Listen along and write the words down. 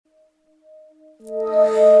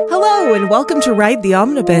Hello and welcome to Ride the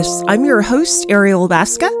Omnibus. I'm your host, Ariel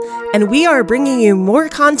Basca, and we are bringing you more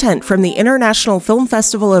content from the International Film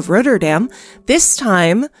Festival of Rotterdam, this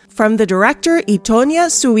time from the director Itonia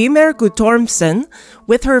Suimer Guttormsen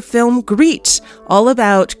with her film Griet, all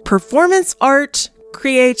about performance art,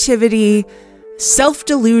 creativity,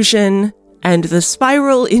 self-delusion, and the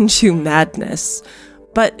spiral into madness.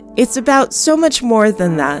 But it's about so much more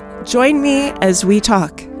than that. Join me as we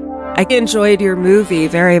talk. I enjoyed your movie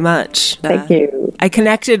very much. Thank you. I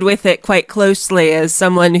connected with it quite closely as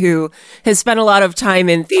someone who has spent a lot of time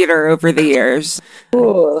in theater over the years.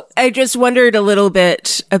 Cool. I just wondered a little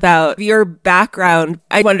bit about your background.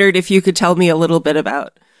 I wondered if you could tell me a little bit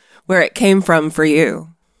about where it came from for you.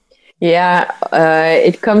 Yeah,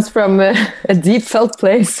 it comes from a deep felt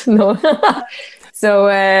place. No. So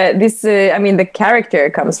the character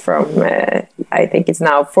comes from, I think it's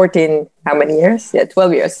now 14, how many years? Yeah,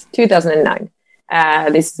 12 years, 2009.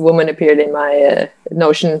 This woman appeared in my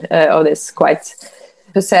notion of this quite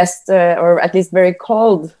possessed, or at least very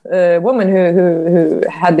cold woman who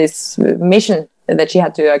had this mission that she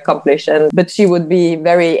had to accomplish, but she would be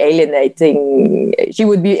very alienating. She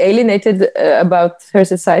would be alienated about her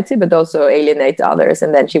society, but also alienate others.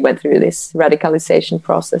 And then she went through this radicalization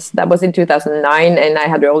process. That was in 2009, and I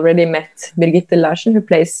had already met Birgitte Larsen, who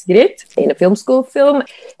plays Griet, in a film school film,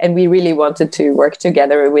 and we really wanted to work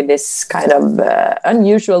together with this kind of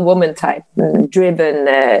unusual woman type,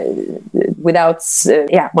 driven, without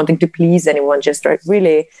wanting to please anyone, just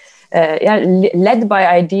really. Led by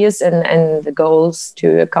ideas and the goals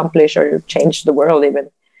to accomplish or change the world even.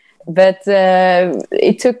 But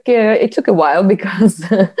it took a while because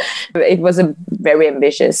it was very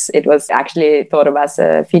ambitious. It was actually thought of as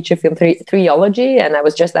a feature film trilogy, and I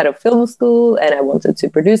was just out of film school, and I wanted to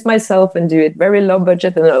produce myself and do it very low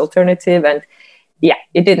budget and alternative. And yeah,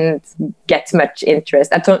 it didn't get much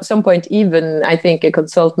interest. At some point, even I think a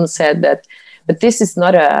consultant said that. But this is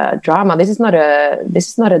not a drama. This is not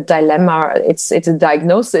a dilemma. It's a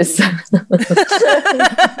diagnosis.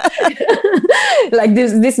 Like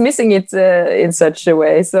dismissing it in such a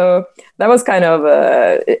way. So that was kind of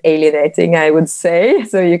alienating, I would say.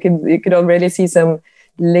 So you could already see some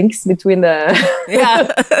links between the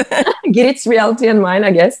Griet's reality and mine,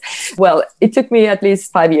 I guess. Well, it took me at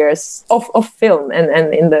least 5 years of film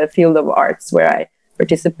and in the field of arts where I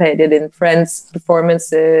participated in friends'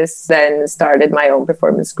 performances, then started my own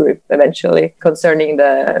performance group eventually concerning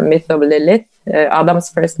the myth of Lilith, Adam's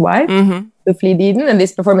first wife, who fled Eden. And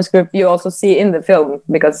this performance group you also see in the film,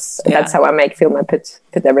 because that's how I make film. I put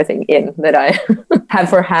everything in that I have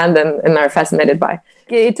for hand and are fascinated by.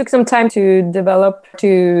 It took some time to develop,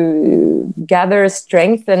 to gather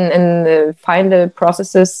strength and find the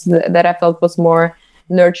processes that I felt was more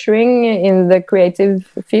nurturing in the creative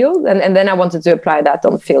field, and then I wanted to apply that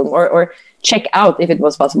on film or check out if it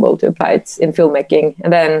was possible to apply it in filmmaking.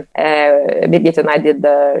 And then Birgit and I did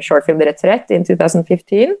the short film Retreat in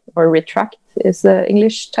 2015, or Retract is the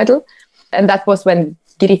English title, and that was when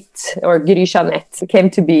Griet or Gry Jeanette came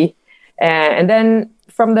to be. And then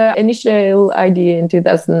from the initial idea in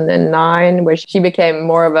 2009, where she became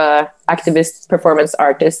more of a activist performance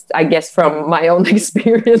artist, I guess from my own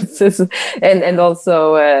experiences, and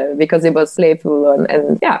also because it was playful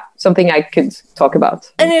and something I could talk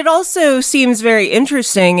about. And it also seems very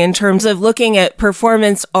interesting in terms of looking at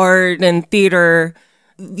performance art and theater.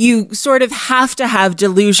 You sort of have to have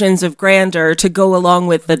delusions of grandeur to go along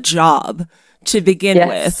with the job to begin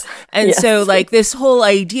with. And so like this whole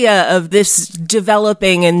idea of this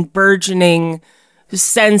developing and burgeoning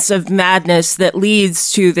sense of madness that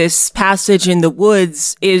leads to this passage in the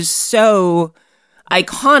woods is so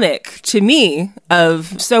iconic to me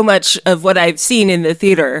of so much of what I've seen in the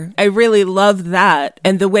theater. I really love that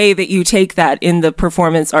and the way that you take that in the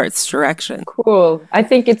performance arts direction. Cool. I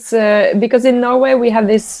think it's because in Norway we have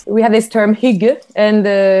this term hygge and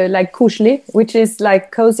like koselig, which is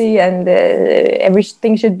like cozy and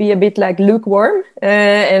everything should be a bit like lukewarm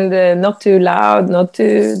and not too loud, not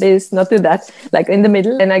too this, not too that, like in the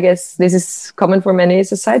middle. And I guess this is common for many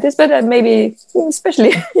societies, but maybe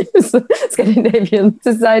especially Scandinavian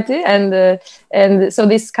society, and so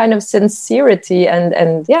this kind of sincerity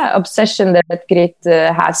and obsession that Griet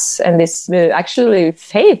has, and this actually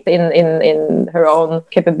faith in her own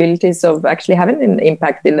capabilities of actually having an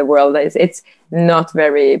impact in the world. It's not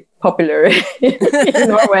very popular in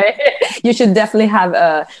Norway. You should definitely have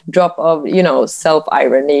a drop of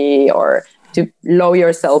self-irony or to lower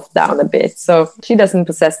yourself down a bit. So she doesn't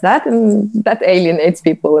possess that, and that alienates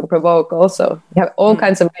people and provoke also. You have all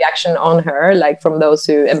kinds of reaction on her, like from those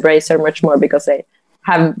who embrace her much more because they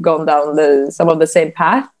have gone down some of the same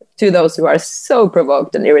path, to those who are so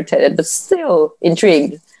provoked and irritated, but still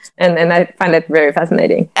intrigued. And I find that very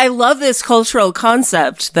fascinating. I love this cultural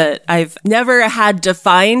concept that I've never had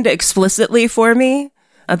defined explicitly for me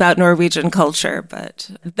about Norwegian culture,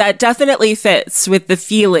 but that definitely fits with the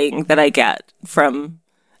feeling that I get from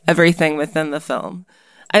everything within the film.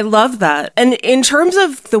 I love that. And in terms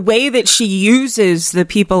of the way that she uses the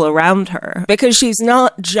people around her, because she's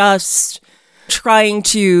not just trying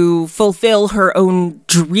to fulfill her own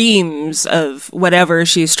dreams of whatever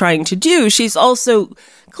she's trying to do, she's also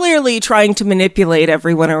clearly trying to manipulate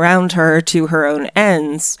everyone around her to her own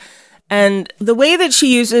ends. And the way that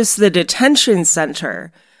she uses the detention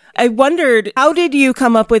center, I wondered, how did you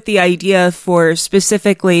come up with the idea for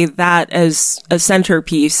specifically that as a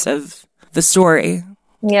centerpiece of the story?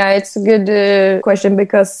 Yeah, it's a good question,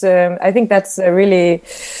 because I think that's really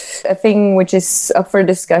a thing which is up for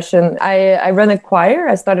discussion. I run a choir.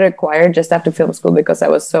 I started a choir just after film school because I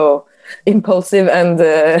was so impulsive and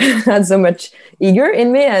had so much eager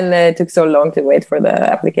in me, and it took so long to wait for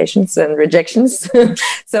the applications and rejections.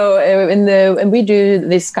 So and we do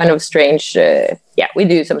this kind of strange we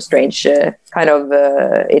do some strange kind of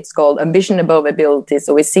it's called ambition above ability.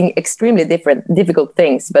 So we sing extremely difficult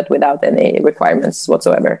things, but without any requirements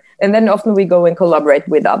whatsoever. And then often we go and collaborate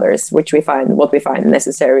with others, what we find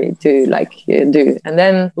necessary to do. And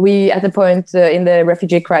then we, at the point in the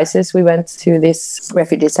refugee crisis, we went to this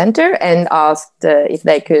refugee center and asked if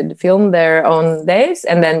they could film their own days.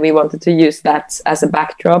 And then we wanted to use that as a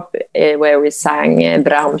backdrop where we sang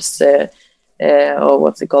Brahms.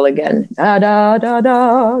 What's it called again? Da da da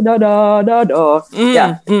da da da da da.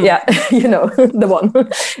 Yeah, you know the one.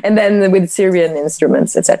 And then with Syrian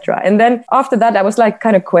instruments, etc. And then after that, I was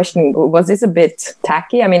kind of questioning: was this a bit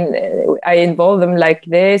tacky? I mean, I involve them like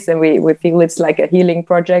this, and we feel it's like a healing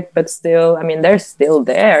project, but still, I mean, they're still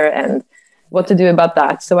there, and what to do about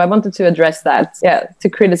that? So I wanted to address that, to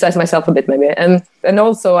criticize myself a bit maybe, and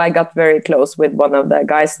also I got very close with one of the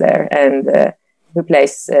guys there, and. Who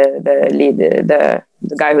plays the lead, the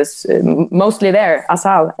guy who's mostly there,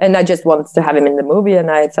 Asal. And I just wanted to have him in the movie,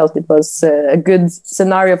 and I felt it was a good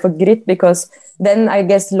scenario for Grit, because then I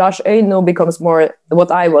guess Lars Øyno becomes more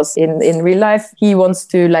what I was in real life. He wants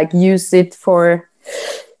to use it for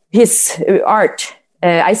his art.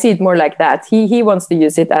 I see it more like that. He wants to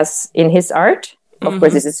use it as in his art. Of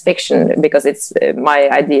course, this is fiction because it's my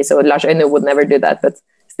idea, so Lars Øyno would never do that, but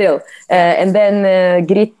still. And then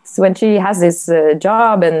Grit, when she has this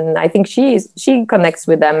job, and I think she connects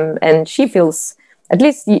with them, and she feels, at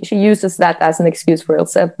least she uses that as an excuse for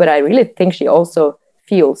herself, but I really think she also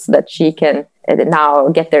feels that she can now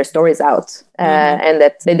get their stories out, and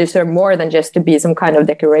that they deserve more than just to be some kind of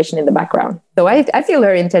decoration in the background. So I feel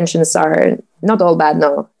her intentions are not all bad,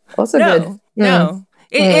 no. Also good. No.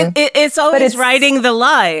 It's always riding the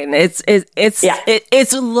line.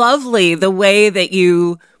 It's lovely the way that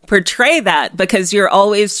you portray that, because you're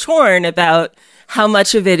always torn about how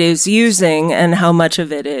much of it is using and how much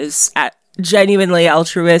of it is genuinely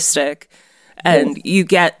altruistic. And you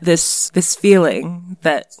get this feeling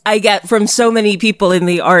that I get from so many people in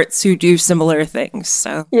the arts who do similar things.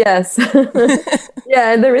 So yes,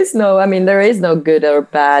 yeah, there is no good or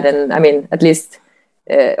bad, and I mean, at least.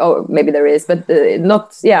 Or maybe there is, but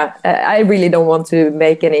not. Yeah, I really don't want to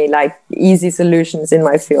make any easy solutions in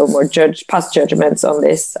my film or pass judgments on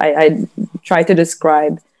this. I try to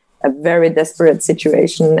describe a very desperate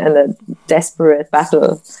situation and a desperate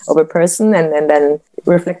battle of a person, and then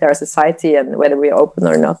reflect our society and whether we're open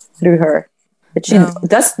or not through her. But she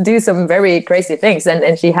does do some very crazy things,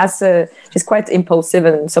 and she's quite impulsive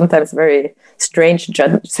and sometimes very strange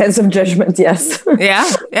sense of judgment. Yes.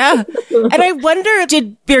 Yeah. And I wonder,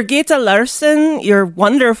 did Birgitta Larsen, your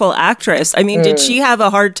wonderful actress, I mean, did she have a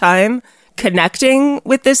hard time connecting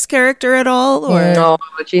with this character at all? Or? No,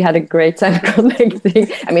 she had a great time connecting.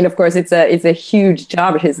 I mean, of course, it's a huge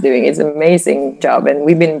job she's doing. It's an amazing job, and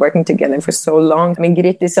we've been working together for so long. I mean,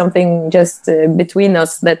 Grit is something just between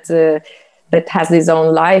us that has its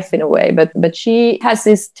own life in a way, but she has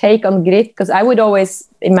this take on Grit, because I would always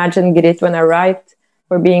imagine Grit when I write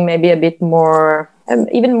for being maybe a bit more,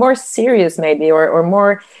 even more serious maybe, or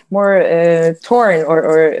more torn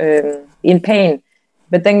or in pain.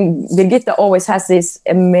 But then Birgitta always has this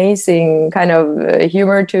amazing kind of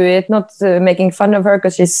humor to it, not making fun of her,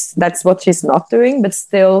 because that's what she's not doing, but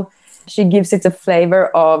still she gives it a flavor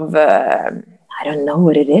of I don't know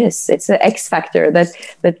what it is. It's an X factor that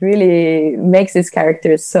really makes this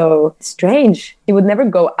character so strange. She would never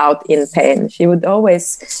go out in pain. She would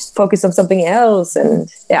always focus on something else, and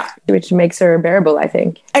which makes her bearable, I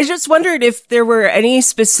think. I just wondered if there were any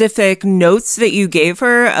specific notes that you gave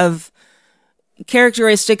her of,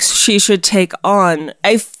 characteristics she should take on.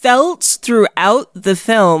 I felt throughout the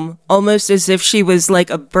film almost as if she was like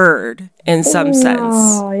a bird in some sense.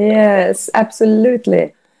 Oh, yes,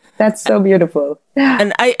 absolutely. That's so beautiful.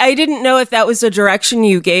 And I didn't know if that was a direction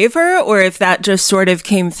you gave her or if that just sort of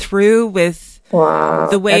came through with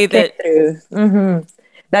the way that...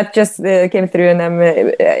 That just came through, and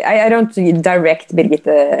I don't direct Birgitte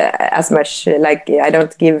as much. Like, I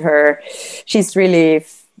don't give her... She's really...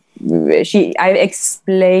 I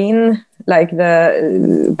explain like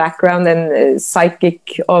the background and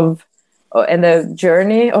psychic of and the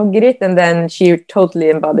journey of Grit, and then she totally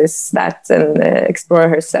embodies that and explore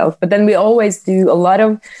herself. But then we always do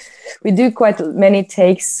we do quite many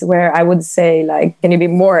takes where I would say, like, can you be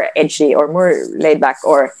more edgy or more laid back,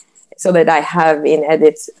 or so that I have in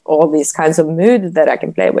edit all these kinds of mood that I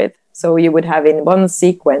can play with. So you would have in one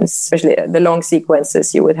sequence, especially the long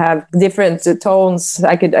sequences, you would have different tones.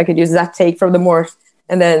 I could use that take from the more,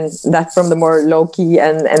 and then that from the more low key,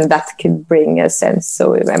 and that could bring a sense.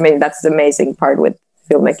 So, I mean, that's the amazing part with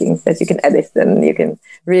filmmaking, that you can edit and you can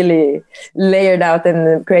really layer it out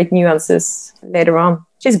and create nuances later on.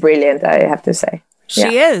 She's brilliant, I have to say.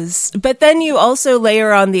 She is. But then you also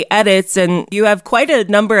layer on the edits, and you have quite a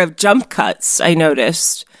number of jump cuts, I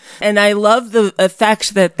noticed. And I love the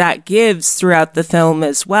effect that gives throughout the film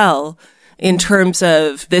as well, in terms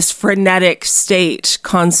of this frenetic state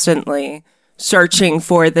constantly searching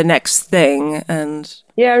for the next thing. And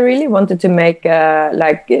yeah, I really wanted to make,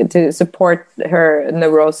 to support her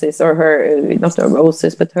neurosis, or her, not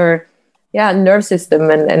neurosis, but her nerve system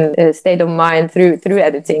and state of mind through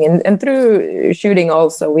editing and through shooting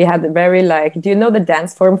also. We had very do you know the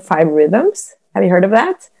dance form 5 Rhythms? Have you heard of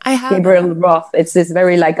that? I have. Gabriel Roth. It's this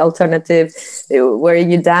very alternative where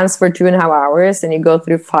you dance for 2.5 hours and you go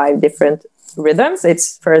through 5 different rhythms.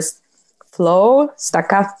 It's first flow,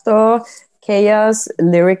 staccato, chaos,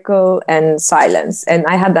 lyrical, and silence. And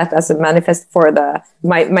I had that as a manifest for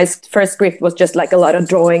my first script was just a lot of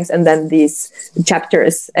drawings and then these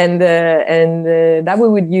chapters. And that we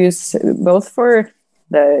would use both for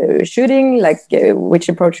the shooting, which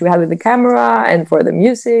approach we had with the camera, and for the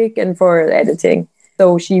music and for the editing.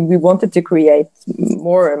 So we wanted to create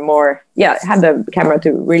more and more, have the camera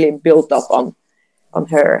to really build up on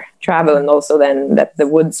her travel, and also then that the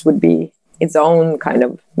woods would be its own kind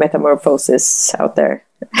of metamorphosis out there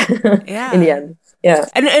in the end. Yeah.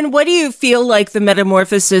 And what do you feel like the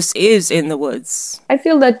metamorphosis is in the woods? I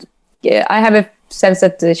feel that I have a sense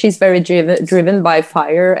that she's very driven by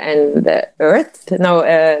fire and earth,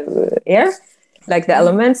 air, like the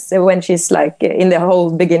elements. When she's in the whole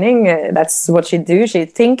beginning, that's what she do. She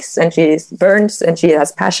thinks and she burns and she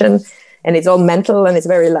has passion, and it's all mental and it's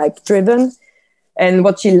very driven. And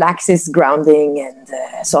what she lacks is grounding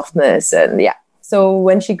and softness. And so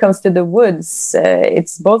when she comes to the woods,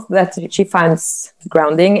 it's both that she finds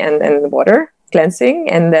grounding and water,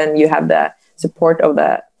 cleansing. And then you have the support of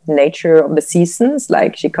the nature of the seasons.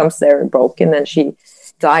 Like, she comes there broken and she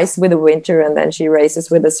dies with the winter, and then she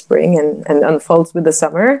raises with the spring and unfolds with the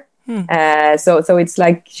summer. So it's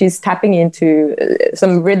she's tapping into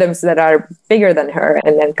some rhythms that are bigger than her,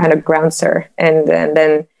 and then kind of grounds her. And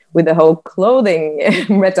then with the whole clothing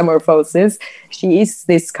metamorphosis, she is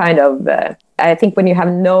this kind of, I think when you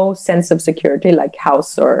have no sense of security, like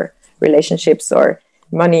house or relationships or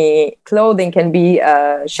money, clothing can be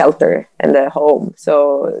a shelter and a home.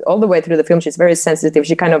 So all the way through the film, she's very sensitive.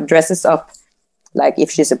 She kind of dresses up, like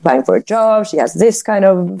if she's applying for a job, she has this kind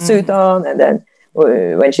of suit on. And then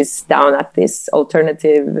when she's down at this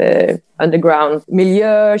alternative underground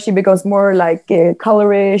milieu, she becomes more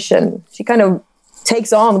colorish, and she kind of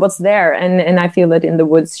takes on what's there. And I feel that in the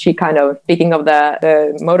woods, she kind of, speaking of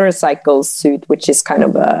the motorcycle suit, which is kind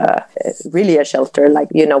of really a shelter,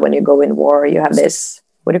 when you go in war, you have this,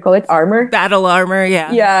 what do you call it, armor? Battle armor,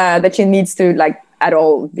 yeah. Yeah, that she needs to at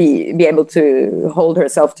all be able to hold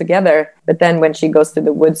herself together. But then when she goes to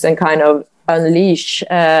the woods and kind of unleash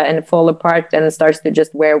and fall apart and starts to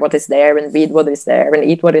just wear what is there and read what is there and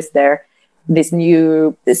eat what is there, this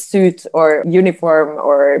new suit or uniform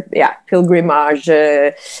or pilgrimage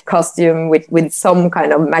costume with some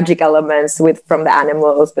kind of magic elements from the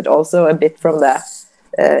animals, but also a bit from the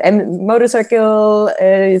motorcycle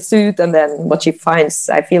suit. And then what she finds,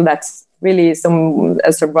 I feel that's really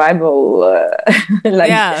a survival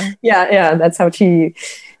that's how she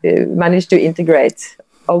managed to integrate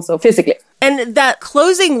also physically. And that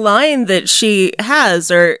closing line that she has,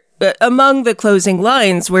 or among the closing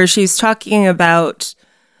lines, where she's talking about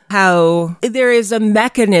how there is a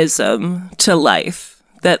mechanism to life,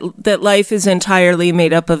 that life is entirely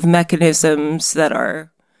made up of mechanisms that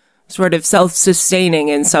are sort of self-sustaining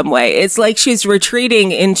in some way. It's like she's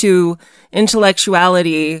retreating into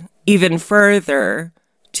intellectuality even further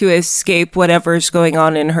to escape whatever's going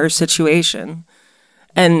on in her situation.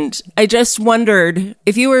 And I just wondered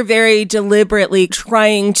if you were very deliberately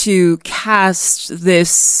trying to cast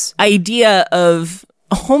this idea of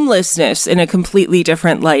homelessness in a completely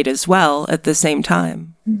different light as well at the same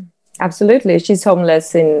time. Absolutely. She's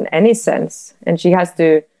homeless in any sense. And she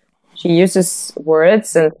uses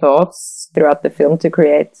words and thoughts throughout the film to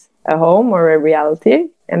create a home or a reality.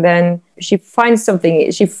 And then she finds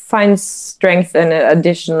strength and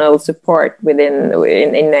additional support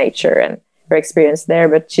in nature and her experience there,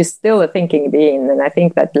 but she's still a thinking being. And I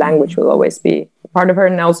think that language will always be a part of her.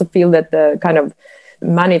 And I also feel that the kind of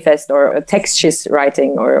manifest or a text she's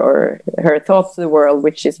writing or her thoughts to the world,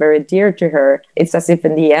 which is very dear to her, it's as if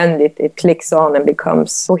in the end it clicks on and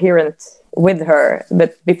becomes coherent with her.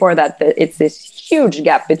 But before that, it's this huge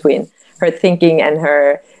gap between her thinking and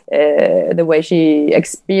her the way she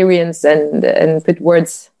experience and put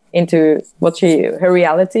words into her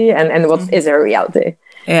reality and what is her reality.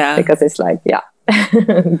 Yeah. Because it's like,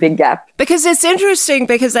 big gap. Because it's interesting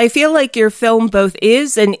because I feel like your film both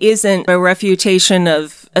is and isn't a refutation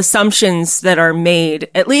of assumptions that are made.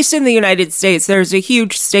 At least in the United States, there's a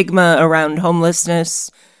huge stigma around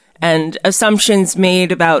homelessness and assumptions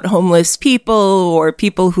made about homeless people or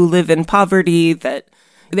people who live in poverty, that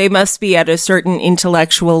they must be at a certain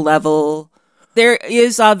intellectual level. There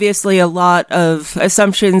is obviously a lot of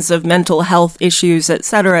assumptions of mental health issues,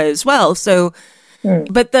 etc. as well. So,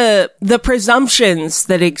 but the presumptions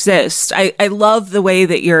that exist, I love the way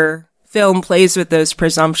that your film plays with those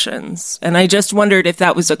presumptions. And I just wondered if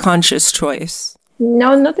that was a conscious choice.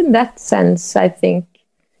 No, not in that sense, I think.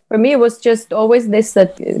 For me, it was just always this,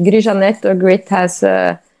 that Gry-Jeanette or Grit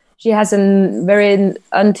she has a very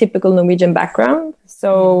untypical Norwegian background.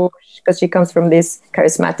 So, because she comes from this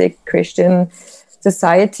charismatic Christian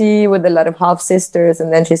society with a lot of half-sisters,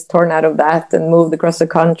 and then she's torn out of that and moved across the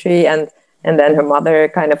country, and then her mother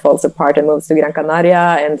kind of falls apart and moves to Gran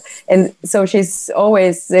Canaria, and so she's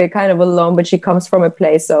always kind of alone, but she comes from a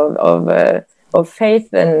place of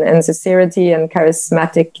faith and sincerity and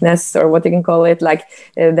charismaticness, or what you can call it. Like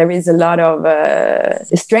there is a lot of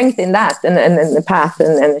strength in that, and the path,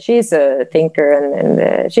 and she's a thinker,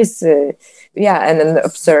 and she's and an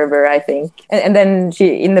observer, I think. And then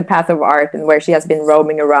she, in the path of art, and where she has been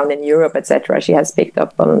roaming around in Europe, etc., she has picked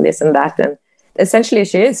up on this and that, and essentially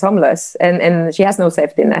she is homeless, and she has no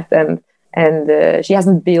safety net, and she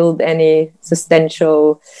hasn't built any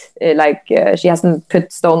substantial, she hasn't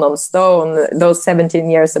put stone on stone. Those 17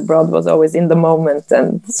 years abroad was always in the moment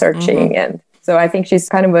and searching. And so I think she's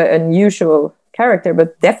kind of an unusual character,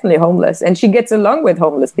 but definitely homeless. And she gets along with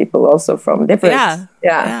homeless people also from different...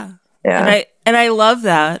 Yeah. And I love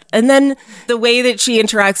that. And then the way that she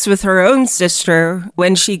interacts with her own sister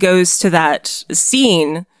when she goes to that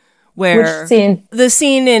scene where... Which scene? The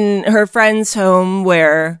scene in her friend's home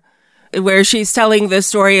where she's telling the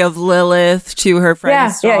story of Lilith to her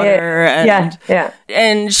friend's daughter.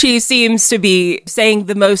 And she seems to be saying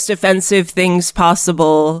the most offensive things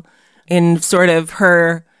possible in sort of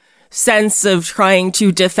her sense of trying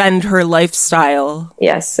to defend her lifestyle.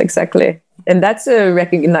 Yes, exactly. And that's a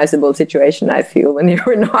recognizable situation, I feel, when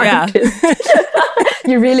you're an artist.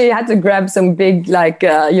 You really had to grab some big,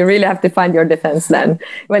 you really have to find your defense then.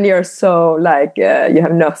 When you're so, you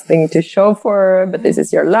have nothing to show for, but this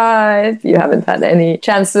is your life. You haven't had any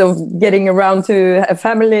chance of getting around to a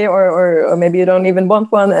family, or maybe you don't even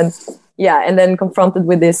want one. And then confronted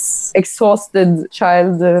with this exhausted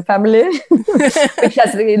child family, which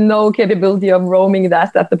has really no capability of roaming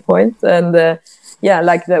that at the point. And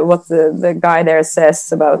what the guy there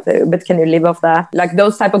says about, but can you live off that? Like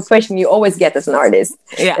those type of questions you always get as an artist,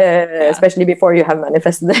 especially before you have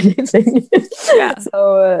manifested anything.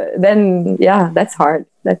 So that's hard.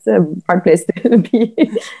 That's a hard place to be.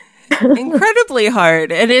 Incredibly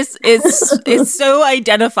hard. And it's so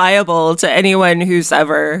identifiable to anyone who's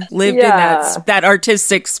ever lived in that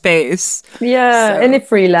artistic space. Yeah, so. Any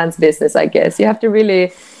freelance business, I guess. You have to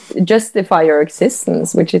really justify your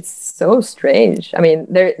existence, which is so strange. I mean,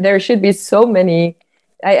 there should be so many...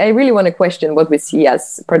 I really want to question what we see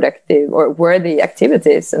as productive or worthy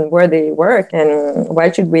activities and worthy work, and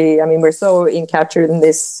why should we... I mean, we're so encaptured in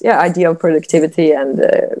this idea of productivity and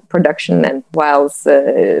production, and whilst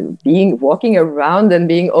walking around and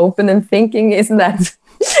being open and thinking, isn't that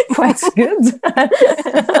quite good.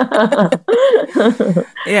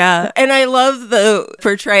 Yeah. And I love the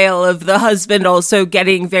portrayal of the husband also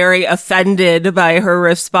getting very offended by her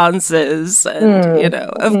responses. And,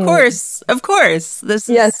 of course, this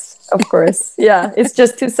Yes, of course. Yeah, it's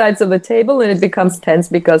just two sides of the table, and it becomes tense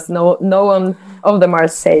because no one of them are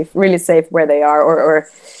really safe where they are, or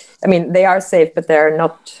I mean, they are safe, but they're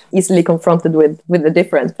not easily confronted with the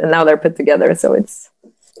different, and now they're put together. So it's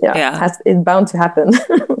bound to happen.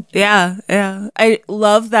 Yeah. I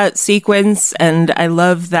love that sequence, and I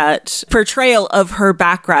love that portrayal of her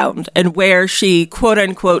background and where she, quote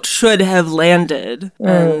unquote, should have landed.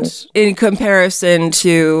 And in comparison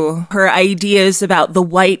to her ideas about the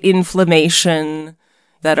white inflammation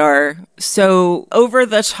that are so over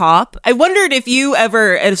the top. I wondered if you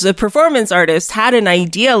ever, as a performance artist, had an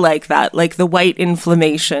idea like that, like the white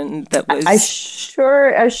inflammation that was... I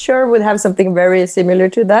sure would have something very similar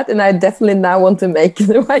to that, and I definitely now want to make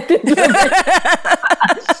the white inflammation.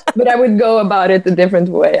 But I would go about it a different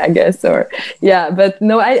way, I guess. But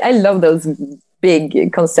no, I love those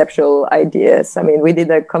big conceptual ideas. I mean, we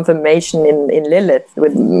did a confirmation in Lilith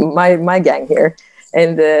with my gang here,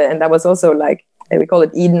 and that was also like, we call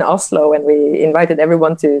it Eden Oslo, and we invited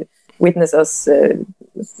everyone to witness us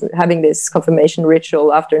having this confirmation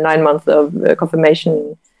ritual after 9 months of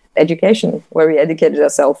confirmation education, where we educated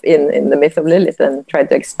ourselves in the myth of Lilith and tried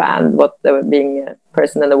to expand what being a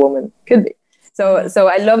person and a woman could be. So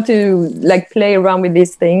I love to like play around with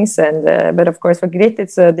these things, and but of course for Grit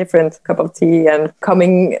it's a different cup of tea. And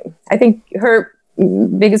I think her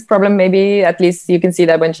biggest problem, maybe at least you can see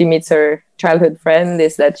that when she meets her childhood friend,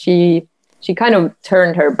 is that she kind of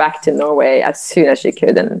turned her back to Norway as soon as she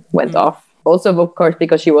could and went off. Also, of course,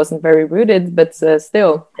 because she wasn't very rooted, but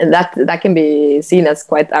still, and that can be seen as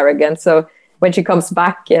quite arrogant. So when she comes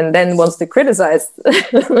back and then wants to criticize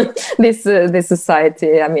this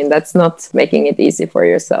society, I mean, that's not making it easy for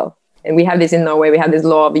yourself. And we have this in Norway. We have this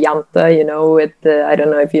law of Jante, I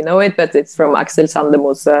don't know if you know it, but it's from Axel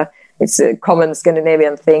Sandemose. It's a common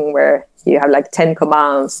Scandinavian thing where you have like 10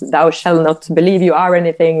 commands. Thou shalt not believe you are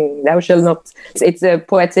anything. Thou shalt not. It's a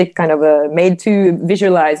poetic kind of made to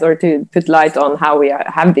visualize or to put light on how we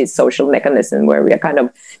have this social mechanism where we are kind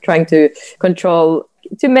of trying to control,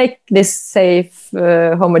 to make this safe,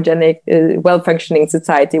 homogenic, well-functioning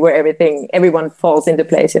society where everyone falls into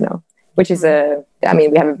place, which is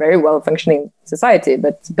we have a very well-functioning society,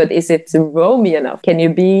 but is it Romey enough? Can you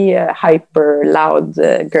be a hyper loud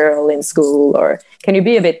girl in school, or can you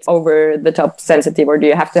be a bit over the top sensitive, or do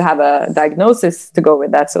you have to have a diagnosis to go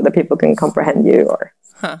with that so that people can comprehend you?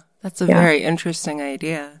 That's a very interesting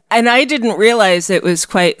idea. And I didn't realize it was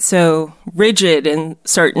quite so rigid in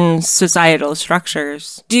certain societal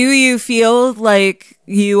structures. Do you feel like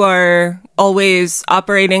you are always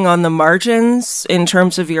operating on the margins in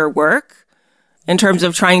terms of your work, in terms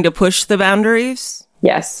of trying to push the boundaries?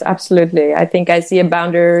 Yes, absolutely. I think I see a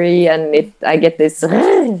boundary and I get this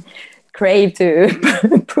crave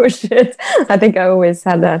to push it. I think I always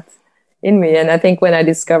had that in me. And I think when I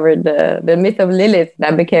discovered the myth of Lilith,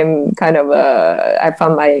 that became kind of I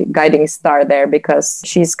found my guiding star there, because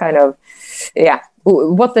she's kind of,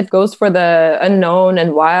 what that goes for the unknown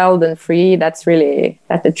and wild and free, that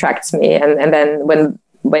attracts me. And then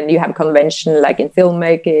when you have convention, like in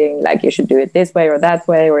filmmaking, like you should do it this way or that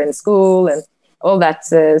way, or in school, and all that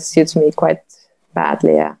suits me quite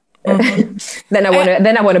badly. Yeah. Mm-hmm. then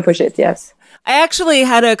I want to push it. Yes. I actually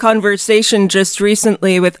had a conversation just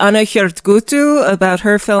recently with Anna Hjortgutu about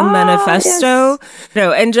her film Manifesto,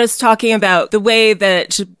 yes. And just talking about the way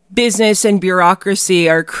that business and bureaucracy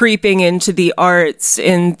are creeping into the arts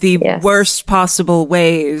in the worst possible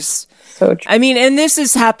ways. So true. I mean, and this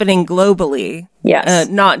is happening globally. Yes.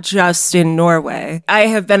 Not just in Norway. I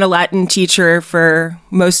have been a Latin teacher for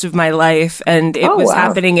most of my life, and it was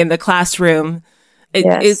happening in the classroom.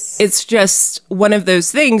 It's just one of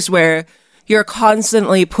those things where you're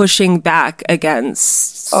constantly pushing back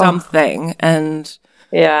against something. And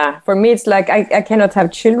for me, it's like I cannot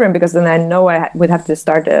have children, because then I know I would have to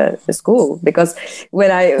start a school. Because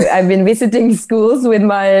when I've been visiting schools with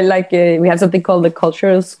my, we have something called the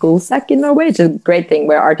Cultural School Sack in Norway, which is a great thing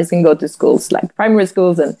where artists can go to schools, like primary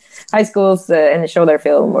schools and high schools, and show their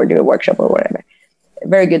film or do a workshop or whatever.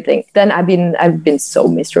 Very good thing. Then I've been so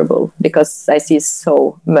miserable, because I see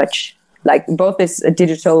so much, like both this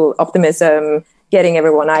digital optimism, getting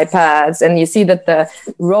everyone iPads, and you see that the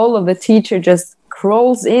role of the teacher just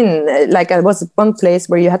crawls in. Like I was at one place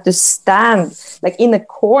where you had to stand like in a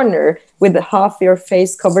corner with half your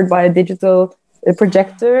face covered by a digital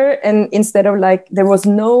projector, and instead of there was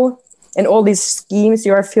no and all these schemes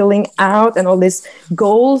you are filling out and all these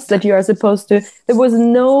goals that you are supposed to. There was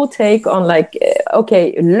no take on like,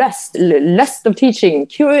 okay, lust of teaching,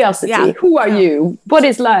 curiosity. Who are you? What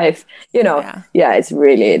is life? You know, it's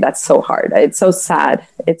really, that's so hard. It's so sad.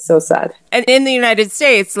 It's so sad. And in the United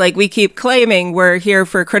States, like we keep claiming we're here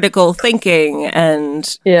for critical thinking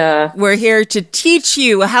and we're here to teach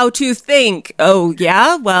you how to think. Oh,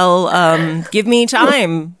 yeah? Well, give me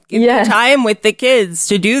time. Give me time with the kids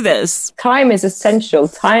to do this. Time is essential.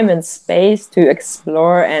 Time and space to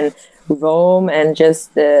explore and roam and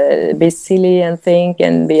just be silly and think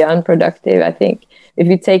and be unproductive. I think if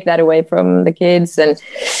you take that away from the kids, and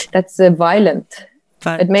that's violent.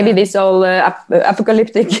 But maybe this whole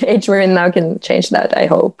apocalyptic age we're in now can change that, I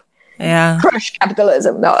hope. Yeah. Crush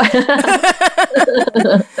capitalism. No.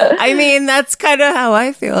 I mean, that's kind of how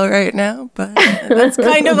I feel right now, but that's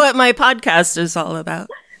kind of what my podcast is all about.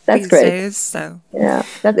 That's great. Days, so. Yeah.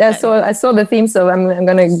 I saw the themes, so I'm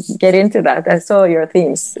going to get into that. I saw your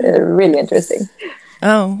themes. Really interesting.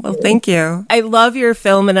 Oh, well, thank you. I love your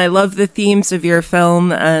film and I love the themes of your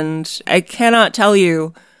film, and I cannot tell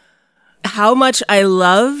you how much I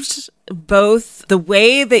loved both the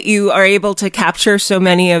way that you are able to capture so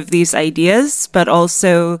many of these ideas, but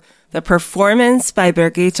also the performance by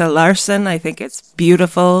Birgitta Larsen. I think it's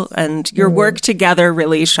beautiful, and your work together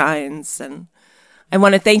really shines. And I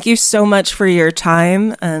want to thank you so much for your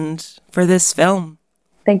time and for this film.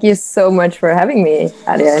 Thank you so much for having me,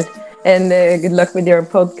 Arja. And good luck with your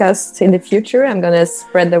podcast in the future. I'm going to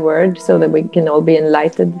spread the word so that we can all be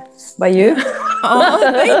enlightened by you.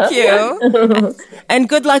 Oh, thank you. And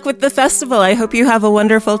good luck with the festival. I hope you have a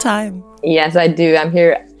wonderful time. Yes, I do. I'm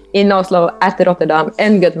here in Oslo, at Rotterdam,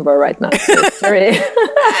 and Gothenburg right now. So sorry.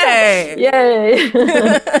 Hey! Yay!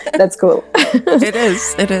 That's cool. It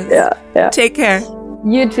is. It is. Yeah. Take care.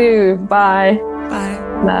 You too. Bye. Bye.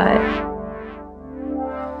 Bye.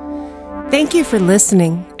 Thank you for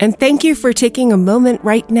listening, and thank you for taking a moment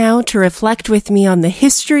right now to reflect with me on the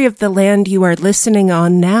history of the land you are listening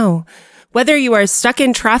on now. Whether you are stuck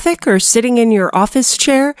in traffic or sitting in your office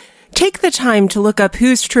chair, take the time to look up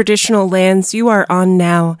whose traditional lands you are on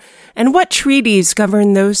now and what treaties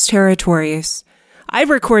govern those territories. I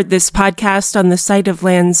record this podcast on the site of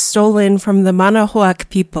lands stolen from the Manahoac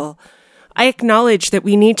people. I acknowledge that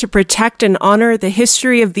we need to protect and honor the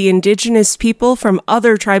history of the indigenous people from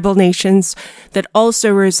other tribal nations that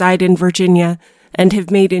also reside in Virginia and have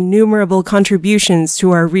made innumerable contributions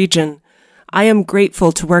to our region. I am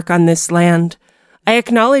grateful to work on this land. I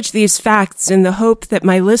acknowledge these facts in the hope that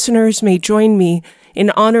my listeners may join me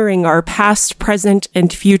in honoring our past, present,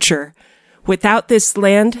 and future. Without this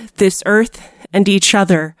land, this earth, and each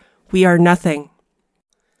other, we are nothing.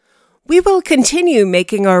 We will continue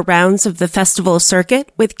making our rounds of the festival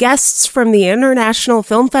circuit with guests from the International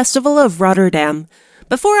Film Festival of Rotterdam.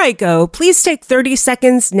 Before I go, please take 30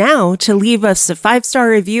 seconds now to leave us a 5-star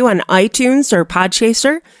review on iTunes or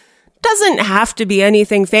Podchaser. Doesn't have to be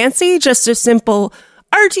anything fancy, just a simple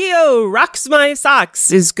RTO rocks my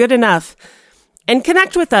socks is good enough. And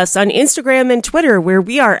connect with us on Instagram and Twitter, where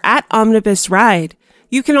we are at Omnibus Ride.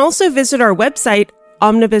 You can also visit our website,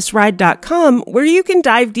 omnibusride.com, where you can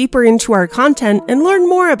dive deeper into our content and learn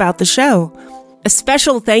more about the show. A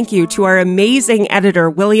special thank you to our amazing editor,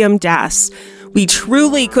 William Dass. We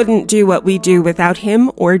truly couldn't do what we do without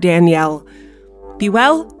him or Danielle. Be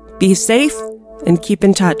well, be safe, and keep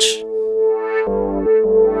in touch.